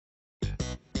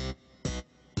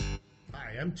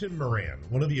Hi, I'm Tim Moran,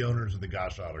 one of the owners of the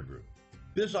Gosch Auto Group.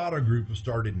 This auto group was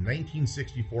started in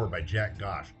 1964 by Jack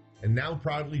Gosch and now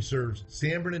proudly serves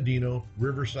San Bernardino,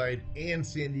 Riverside, and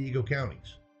San Diego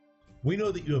counties. We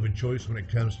know that you have a choice when it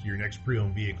comes to your next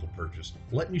pre-owned vehicle purchase.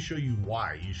 Let me show you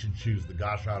why you should choose the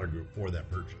Gosch Auto Group for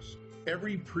that purchase.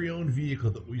 Every pre-owned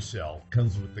vehicle that we sell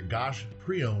comes with the Gosch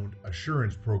Pre-Owned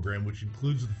Assurance Program, which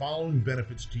includes the following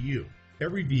benefits to you.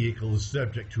 Every vehicle is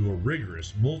subject to a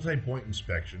rigorous multi-point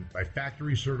inspection by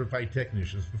factory certified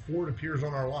technicians before it appears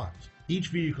on our lots. Each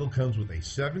vehicle comes with a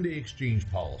 7-day exchange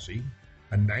policy,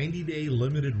 a 90-day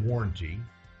limited warranty,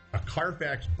 a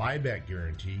Carfax buyback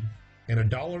guarantee, and a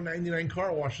 $1.99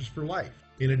 car washes for life.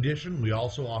 In addition, we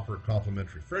also offer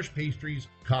complimentary fresh pastries,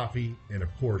 coffee, and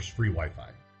of course, free Wi-Fi.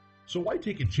 So why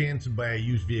take a chance and buy a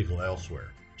used vehicle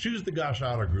elsewhere? Choose the Gosch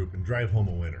Auto Group and drive home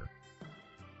a winner.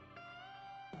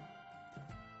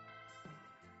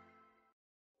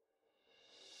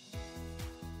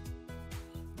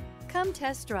 Come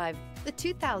test drive the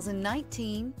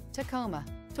 2019 Tacoma.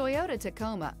 Toyota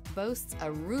Tacoma boasts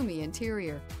a roomy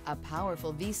interior, a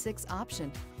powerful V6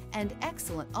 option, and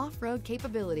excellent off-road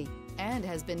capability, and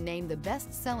has been named the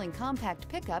best-selling compact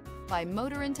pickup by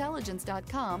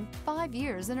MotorIntelligence.com 5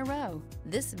 years in a row.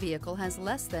 This vehicle has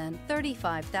less than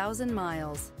 35,000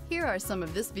 miles. Here are some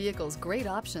of this vehicle's great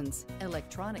options: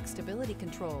 electronic stability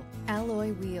control,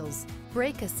 alloy wheels,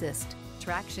 brake assist,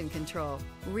 traction control,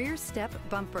 rear step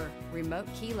bumper, remote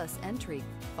keyless entry,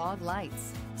 fog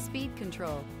lights, speed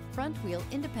control, front wheel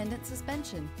independent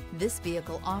suspension. This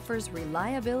vehicle offers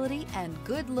reliability and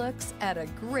good looks at a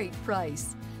great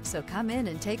price. So come in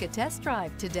and take a test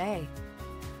drive today.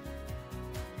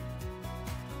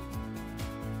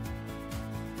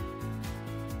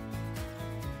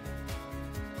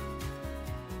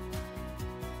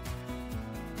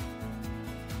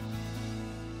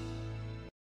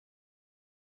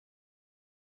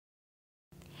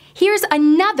 Here's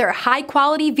another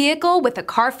high-quality vehicle with a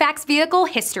Carfax Vehicle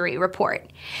History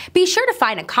Report. Be sure to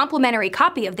find a complimentary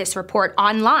copy of this report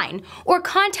online or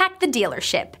contact the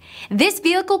dealership. This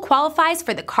vehicle qualifies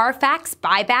for the Carfax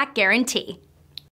Buyback Guarantee.